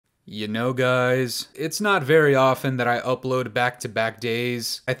You know, guys, it's not very often that I upload back-to-back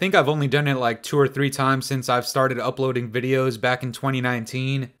days. I think I've only done it like 2 or 3 times since I've started uploading videos back in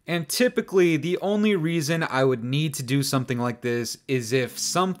 2019. And typically, the only reason I would need to do something like this is if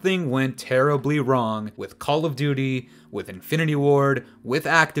something went terribly wrong with Call of Duty, with Infinity Ward, with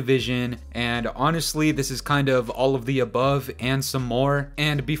Activision, and honestly, this is kind of all of the above and some more.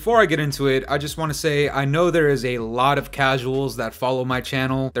 And before I get into it, I just want to say I know there is a lot of casuals that follow my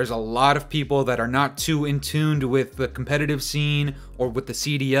channel. There's a lot of people that are not too in tune with the competitive scene or with the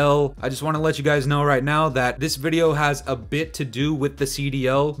CDL. I just want to let you guys know right now that this video has a bit to do with the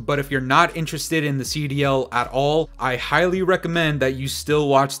CDL, but if you're not interested in the CDL at all, I highly recommend that you still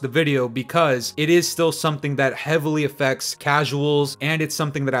watch the video because it is still something that heavily affects casuals, and it's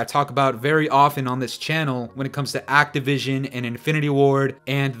something that I talk about very often on this channel when it comes to Activision and Infinity Ward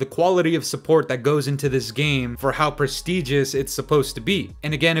and the quality of support that goes into this game for how prestigious it's supposed to be.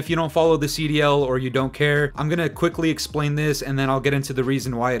 And again, if you don't follow the CDL or you don't care, I'm gonna quickly explain this and then I'll get into the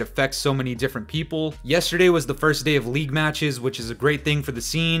reason why it affects so many different people. Yesterday was the first day of league matches, which is a great thing for the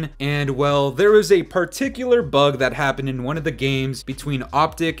scene, and well, there was a particular bug that happened in one of the games between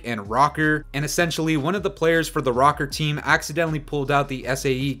OPTIC and ROKKR, and essentially one of the players for the ROKKR team accidentally pulled out the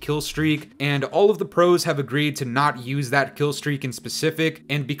SAE kill streak, and all of the pros have agreed to not use that kill streak in specific,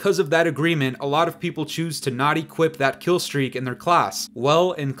 and because of that agreement, a lot of people choose to not equip that kill streak in their class.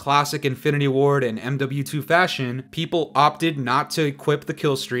 Well, in classic Infinity Ward and MW2 fashion, people opted not to equip the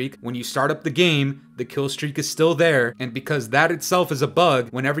kill streak. When you start up the game, the kill streak is still there, and because that itself is a bug,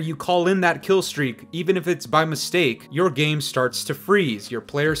 whenever you call in that kill streak, even if it's by mistake, your game starts to freeze. Your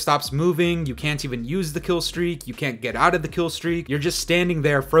player stops moving, you can't even use the kill streak, you can't get out of the kill streak, you're just standing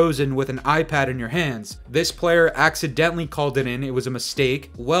there frozen with an iPad in your hands. This player accidentally called it in, it was a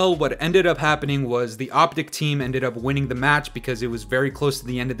mistake. Well, what ended up happening was the OPTIC team ended up winning the match because it was very close to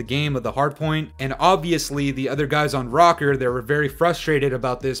the end of the game of the hardpoint, and obviously the other guys on ROKKR, they were very frustrated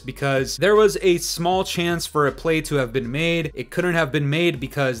about this because there was a small chance for a play to have been made. It couldn't have been made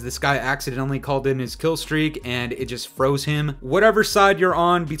because this guy accidentally called in his kill streak and it just froze him. Whatever side you're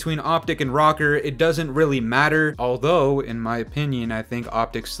on between OPTIC and ROKKR, it doesn't really matter. Although, in my opinion, I think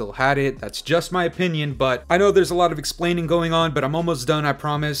OPTIC still had it. That's just my opinion, but I know there's a lot of explaining going on, but I'm almost done, I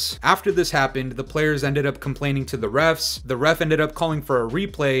promise. After this happened, the players ended up complaining to the refs. The ref ended up calling for a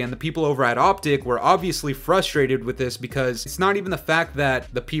replay, and the people over at OPTIC were obviously frustrated with this because it's not even the fact that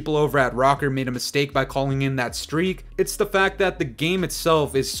the people over at ROKKR made a mistake by calling in that streak, it's the fact that the game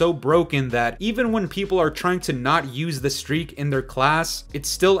itself is so broken that even when people are trying to not use the streak in their class, it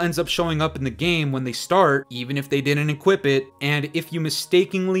still ends up showing up in the game when they start, even if they didn't equip it, and if you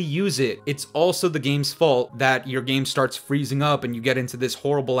mistakenly use it, it's also the game's fault that your game starts freezing up and you get into this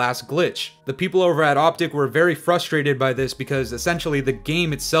horrible ass glitch. The people over at OPTIC were very frustrated by this because essentially the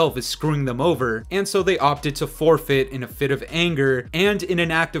game itself is screwing them over, and so they opted to forfeit in a fit of anger and in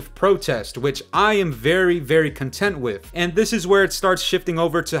an act of protest, which I am very content with. And this is where it starts shifting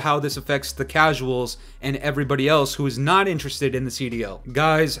over to how this affects the casuals and everybody else who is not interested in the CDL.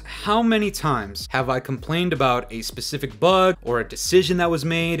 Guys, how many times have I complained about a specific bug or a decision that was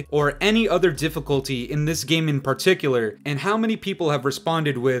made or any other difficulty in this game in particular, and how many people have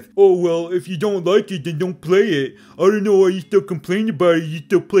responded with, "Oh well, if you don't like it, then don't play it. I don't know why you still complain about it, you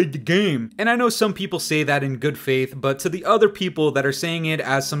still played the game." And I know some people say that in good faith, but to the other people that are saying it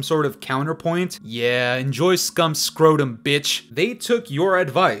as some sort of counterpoint, yeah, enjoy SCUMP scrotum, bitch. They took your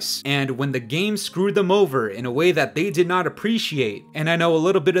advice, and when the game screwed them over in a way that they did not appreciate, and I know a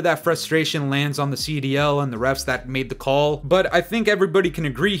little bit of that frustration lands on the CDL and the refs that made the call, but I think everybody can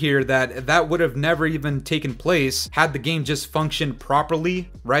agree here that that would have never even taken place had the game just functioned properly,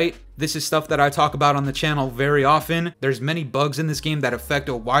 right? This is stuff that I talk about on the channel very often. There's many bugs in this game that affect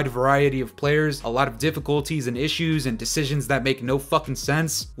a wide variety of players, a lot of difficulties and issues and decisions that make no fucking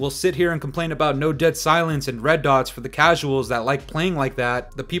sense. We'll sit here and complain about no dead silence and red dots for the casuals that like playing like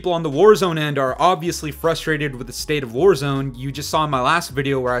that. The people on the Warzone end are obviously frustrated with the state of Warzone. You just saw in my last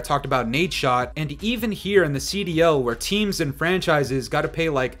video where I talked about nade shot, and even here in the CDL where teams and franchises gotta pay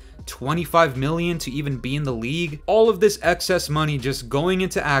like 25 million to even be in the league. All of this excess money just going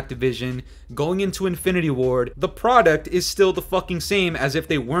into Activision, going into Infinity Ward, the product is still the fucking same as if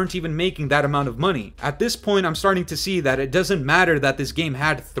they weren't even making that amount of money. At this point, I'm starting to see that it doesn't matter that this game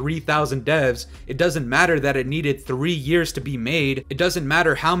had 3,000 devs, it doesn't matter that it needed 3 years to be made, it doesn't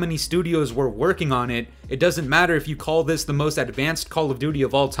matter how many studios were working on it, It doesn't matter if you call this the most advanced Call of Duty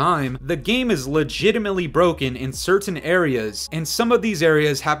of all time, the game is legitimately broken in certain areas, and some of these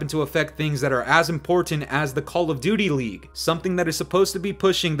areas happen to affect things that are as important as the Call of Duty League, something that is supposed to be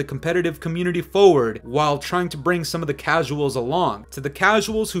pushing the competitive community forward while trying to bring some of the casuals along. To the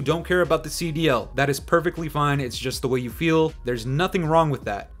casuals who don't care about the CDL, that is perfectly fine, it's just the way you feel, there's nothing wrong with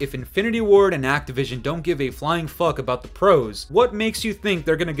that. If Infinity Ward and Activision don't give a flying fuck about the pros, what makes you think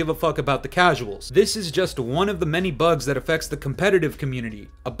they're gonna give a fuck about the casuals? This is just one of the many bugs that affects the competitive community.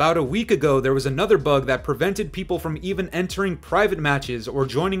 About a week ago, there was another bug that prevented people from even entering private matches or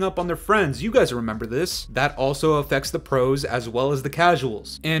joining up on their friends. You guys remember this. That also affects the pros as well as the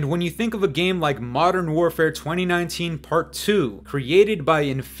casuals. And when you think of a game like Modern Warfare 2019 Part 2, created by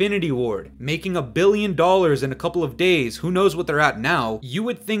Infinity Ward, making $1 billion in a couple of days, who knows what they're at now, you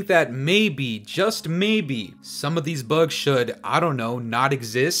would think that maybe, just maybe, some of these bugs should, I don't know, not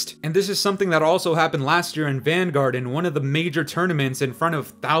exist. And this is something that also happened last year in Vanguard in one of the major tournaments in front of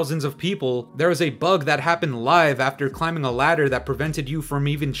thousands of people. There was a bug that happened live after climbing a ladder that prevented you from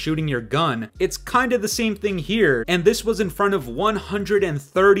even shooting your gun. It's kind of the same thing here, and this was in front of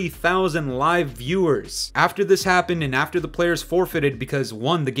 130,000 live viewers. After this happened and after the players forfeited because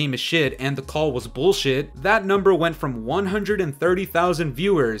 1, the game is shit and the call was bullshit, that number went from 130,000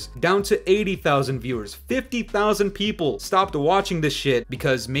 viewers down to 80,000 viewers. 50,000 people stopped watching this shit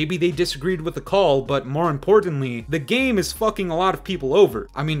because maybe they disagreed with the call, but more importantly, the game is fucking a lot of people over.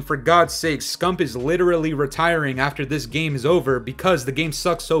 I mean, for God's sake, SCUMP is literally retiring after this game is over because the game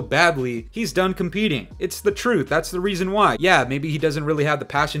sucks so badly, he's done competing. It's the truth, that's the reason why. Yeah, maybe he doesn't really have the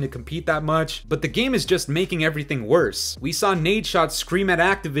passion to compete that much, but the game is just making everything worse. We saw Nadeshot scream at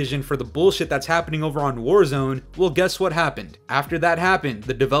Activision for the bullshit that's happening over on Warzone. Well, guess what happened? After that happened,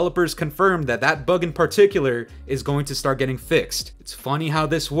 the developers confirmed that that bug in particular is going to start getting fixed. It's funny how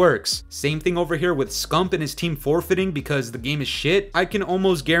this works. Same thing over here with SCUMP and his team forfeiting because the game is shit. I can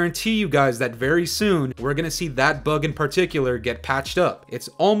almost guarantee you guys that very soon we're gonna see that bug in particular get patched up. It's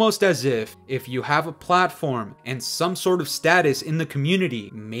almost as if you have a platform and some sort of status in the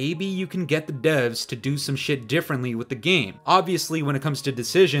community, maybe you can get the devs to do some shit differently with the game. Obviously, when it comes to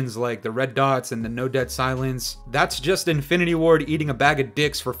decisions like the red dots and the no dead silence, that's just Infinity Ward eating a bag of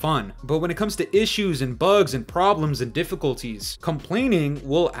dicks for fun. But when it comes to issues and bugs and problems and difficulties, complaining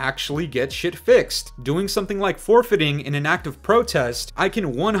will actually get shit fixed. Doing something like forfeiting in an act of protest, I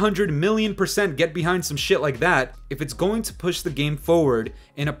can 100,000,000% get behind some shit like that if it's going to push the game forward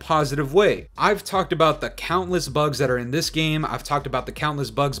in a positive way. I've talked about the countless bugs that are in this game, I've talked about the countless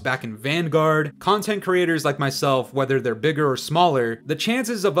bugs back in Vanguard. Content creators like myself, whether they're bigger or smaller, the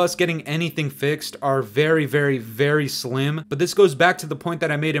chances of us getting anything fixed are very, very, very slim. But this goes back to the point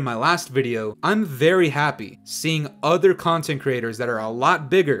that I made in my last video. I'm very happy seeing other content creators that are a lot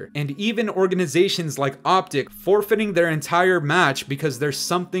bigger, and even organizations like OPTIC forfeiting their entire match because there's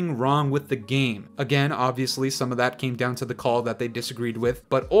something wrong with the game. Again, obviously some of that came down to the call that they disagreed with,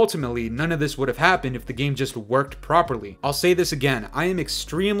 but ultimately none of this would have happened if the game just worked properly. I'll say this again, I am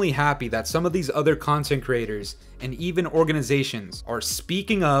extremely happy that some of these other content creators and even organizations are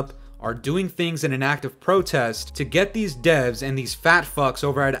speaking up, are doing things in an act of protest to get these devs and these fat fucks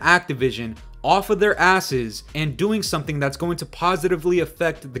over at Activision off of their asses and doing something that's going to positively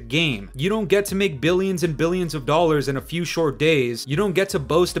affect the game. You don't get to make billions and billions of dollars in a few short days. You don't get to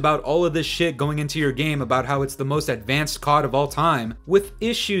boast about all of this shit going into your game about how it's the most advanced COD of all time with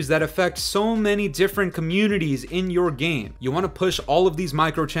issues that affect so many different communities in your game. You want to push all of these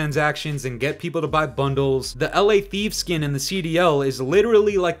microtransactions and get people to buy bundles. The LA Thieves skin in the CDL is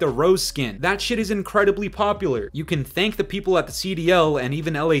literally like the Rose skin. That shit is incredibly popular. You can thank the people at the CDL and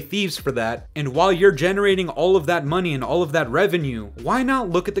even LA Thieves for that. And while you're generating all of that money and all of that revenue, why not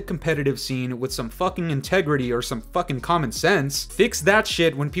look at the competitive scene with some fucking integrity or some fucking common sense? Fix that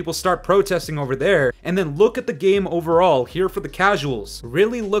shit when people start protesting over there, and then look at the game overall here for the casuals.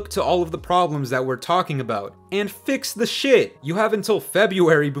 Really look to all of the problems that we're talking about and fix the shit. You have until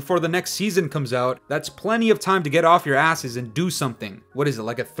February before the next season comes out. That's plenty of time to get off your asses and do something. What is it,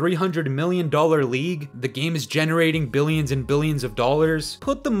 like a $300 million league? The game is generating billions and billions of dollars.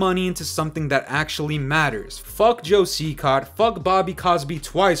 Put the money into something that actually matters. Fuck Joe Seacott, fuck Bobby Cosby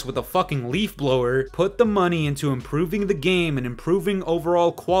twice with a fucking leaf blower. Put the money into improving the game and improving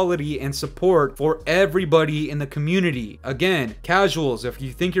overall quality and support for everybody in the community. Again, casuals, if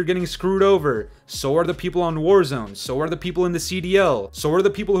you think you're getting screwed over, so are the people on Warzone, so are the people in the CDL, so are the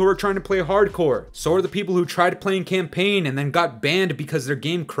people who are trying to play hardcore, so are the people who tried playing campaign and then got banned because their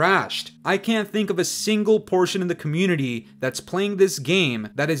game crashed. I can't think of a single portion of the community that's playing this game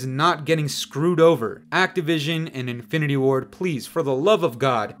that is not getting screwed over. Activision and Infinity Ward, please, for the love of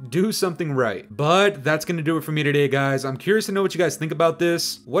God, do something right. But that's gonna do it for me today, guys. I'm curious to know what you guys think about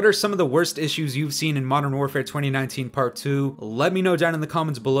this. What are some of the worst issues you've seen in Modern Warfare 2019 Part 2? Let me know down in the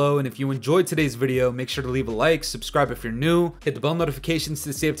comments below, and if you enjoyed today's video, make sure to leave a like, subscribe if you're new, hit the bell notifications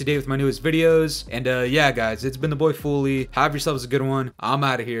to stay up to date with my newest videos, and yeah guys, it's been the boy Fooly. Have yourselves a good one. I'm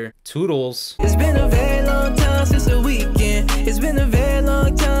out of here. Toodles. It's been a very long time since the weekend. It's been a very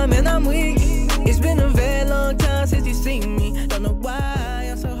long time and I'm weak. It's been a very long time since you seen me. Don't know why.